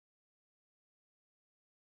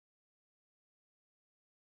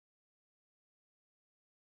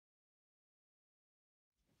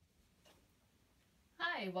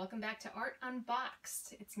Hi, welcome back to Art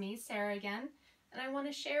Unboxed. It's me, Sarah again, and I want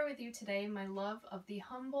to share with you today my love of the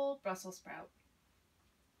humble Brussels sprout.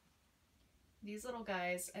 These little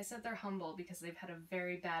guys, I said they're humble because they've had a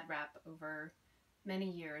very bad rap over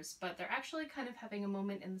many years, but they're actually kind of having a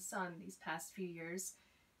moment in the sun these past few years,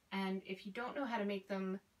 and if you don't know how to make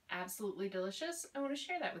them absolutely delicious, I want to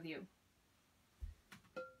share that with you.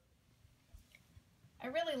 I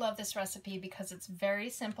really love this recipe because it's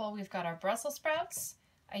very simple. We've got our Brussels sprouts.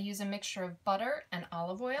 I use a mixture of butter and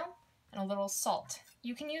olive oil and a little salt.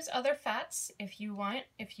 You can use other fats if you want.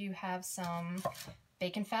 If you have some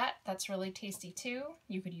bacon fat, that's really tasty too.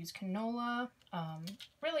 You could use canola,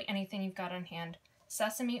 really anything you've got on hand.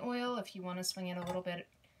 Sesame oil if you want to swing it a little bit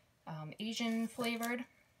Asian flavored.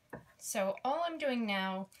 So all I'm doing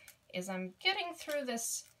now is I'm getting through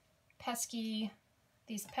these pesky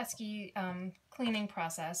cleaning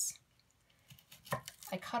process.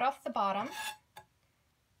 I cut off the bottom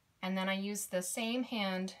and then I use the same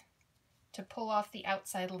hand to pull off the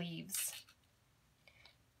outside leaves.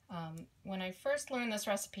 When I first learned this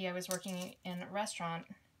recipe, I was working in a restaurant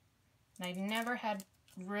and I'd never had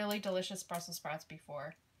really delicious Brussels sprouts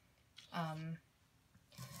before.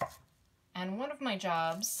 And one of my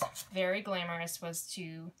jobs, very glamorous, was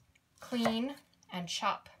to clean and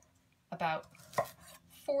chop about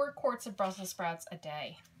 4 quarts of Brussels sprouts a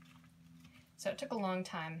day. So it took a long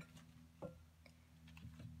time.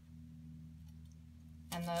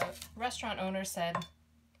 And the restaurant owner said,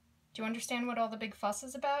 "Do you understand what all the big fuss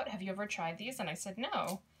is about? Have you ever tried these?" And I said,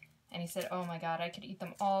 "No." And he said, "Oh my God, I could eat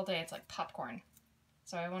them all day. It's like popcorn."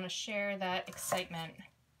 So I want to share that excitement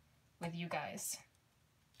with you guys.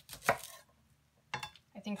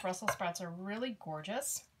 I think Brussels sprouts are really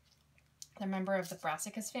gorgeous. They're a member of the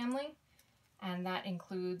brassicas family, and that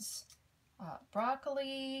includes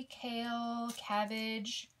broccoli, kale,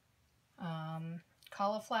 cabbage,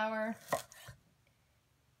 cauliflower,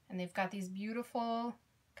 and they've got these beautiful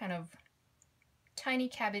kind of tiny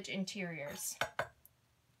cabbage interiors.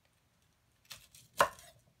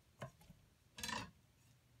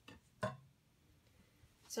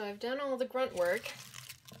 So I've done all the grunt work,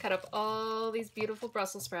 cut up all these beautiful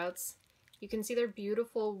Brussels sprouts. You can see their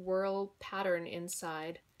beautiful whorl pattern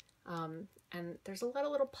inside. And there's a lot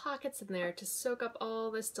of little pockets in there to soak up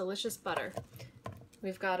all this delicious butter.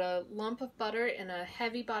 We've got a lump of butter in a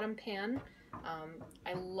heavy bottom pan.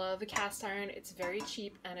 I love a cast iron. It's very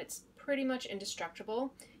cheap and it's pretty much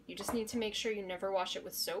indestructible. You just need to make sure you never wash it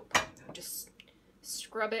with soap. Just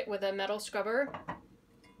scrub it with a metal scrubber,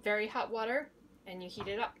 very hot water, and you heat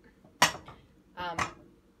it up.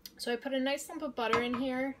 So I put a nice lump of butter in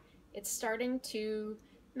here. It's starting to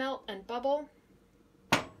melt and bubble.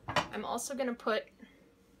 I'm also going to put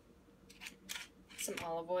some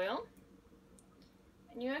olive oil.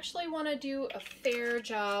 And you actually want to do a fair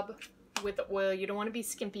job with the oil. You don't want to be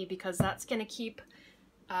skimpy because that's going to keep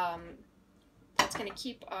our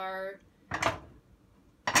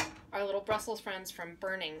little Brussels friends from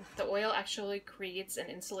burning. The oil actually creates an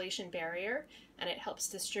insulation barrier and it helps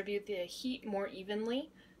distribute the heat more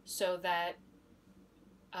evenly so that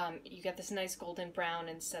you get this nice golden brown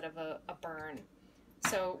instead of a burn.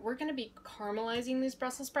 So we're going to be caramelizing these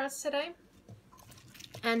Brussels sprouts today.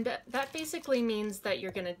 And that basically means that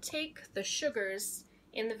you're going to take the sugars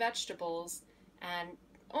in the vegetables and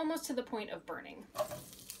almost to the point of burning.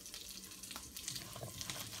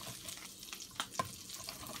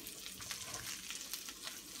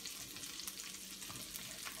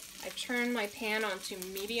 I've turned my pan onto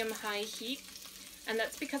medium-high heat, and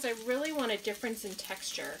that's because I really want a difference in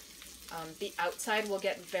texture. The outside will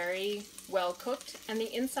get very well cooked, and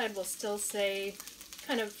the inside will still stay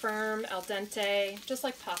kind of firm, al dente, just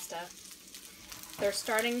like pasta. They're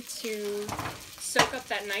starting to soak up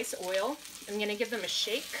that nice oil. I'm going to give them a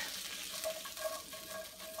shake.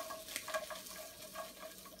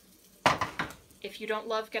 If you don't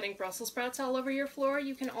love getting Brussels sprouts all over your floor,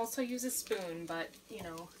 you can also use a spoon, but you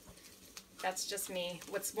know, that's just me.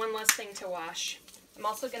 What's one less thing to wash? I'm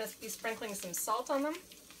also going to be sprinkling some salt on them.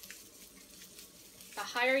 The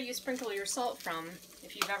higher you sprinkle your salt from,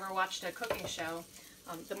 if you've ever watched a cooking show,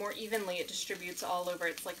 the more evenly it distributes all over.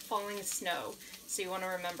 It's like falling snow, so you want to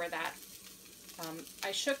remember that.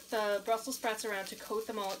 I shook the Brussels sprouts around to coat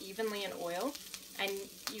them all evenly in oil, and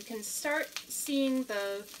you can start seeing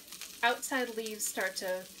the outside leaves start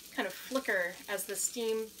to kind of flicker as the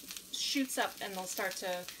steam shoots up and they'll start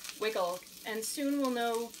to wiggle, and soon we'll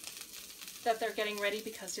know that they're getting ready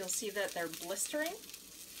because you'll see that they're blistering.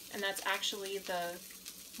 And that's actually the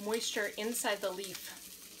moisture inside the leaf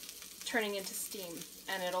turning into steam,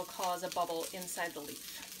 and it'll cause a bubble inside the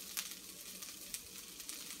leaf.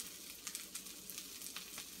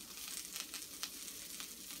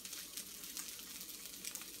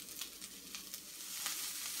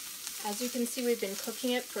 As you can see, we've been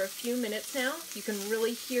cooking it for a few minutes now. You can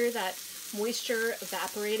really hear that moisture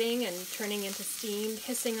evaporating and turning into steam,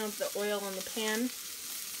 hissing of the oil in the pan.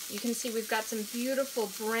 You can see we've got some beautiful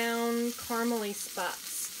brown caramely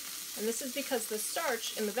spots. And this is because the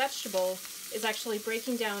starch in the vegetable is actually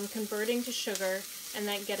breaking down, converting to sugar, and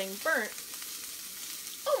then getting burnt,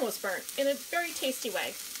 almost burnt, in a very tasty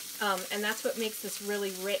way. And that's what makes this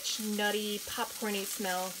really rich, nutty, popcorny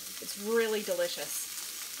smell. It's really delicious.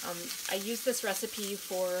 I use this recipe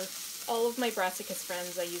for all of my brassicas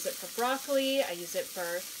friends. I use it for broccoli, I use it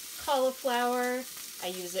for cauliflower, I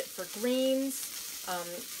use it for greens.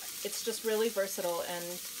 It's just really versatile, and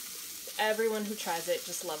everyone who tries it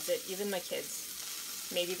just loves it, even my kids.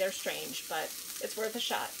 Maybe they're strange, but it's worth a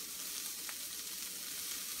shot.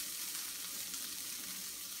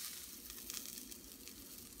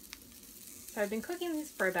 So I've been cooking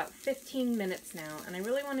these for about 15 minutes now, and I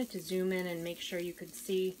really wanted to zoom in and make sure you could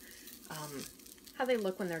see how they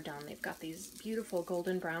look when they're done. They've got these beautiful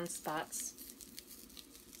golden brown spots,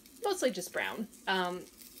 mostly just brown.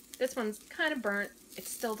 This one's kind of burnt.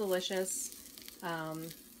 It's still delicious.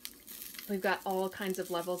 We've got all kinds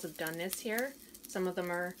of levels of doneness here. Some of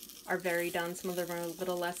them are very done, some of them are a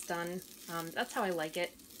little less done. That's how I like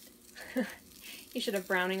it. You should have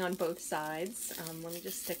browning on both sides. Let me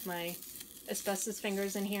just stick my asbestos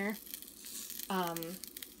fingers in here.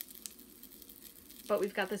 But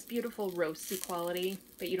we've got this beautiful roasty quality,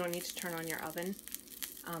 but you don't need to turn on your oven.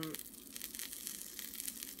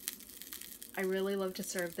 I really love to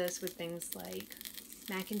serve this with things like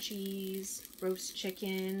mac and cheese, roast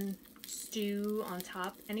chicken, stew on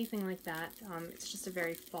top, anything like that. It's just a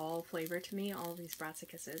very fall flavor to me, all of these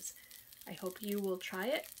brassicas. I hope you will try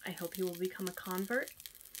it. I hope you will become a convert.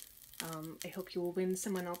 I hope you will win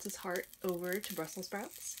someone else's heart over to Brussels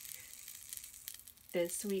sprouts.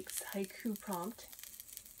 This week's haiku prompt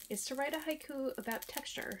is to write a haiku about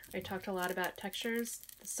texture. I talked a lot about textures,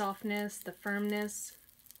 the softness, the firmness,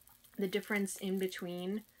 the difference in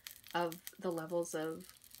between of the levels of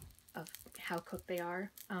how cooked they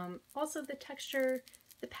are. Also the texture,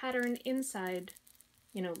 the pattern inside,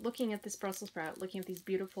 you know, looking at this Brussels sprout, looking at these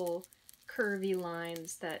beautiful curvy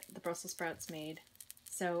lines that the Brussels sprouts made.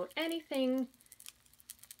 So anything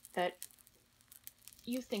that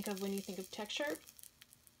you think of when you think of texture,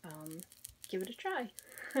 give it a try.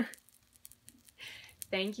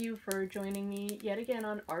 Thank you for joining me yet again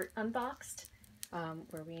on Art Unboxed,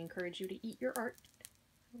 where we encourage you to eat your art.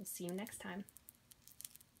 We'll see you next time.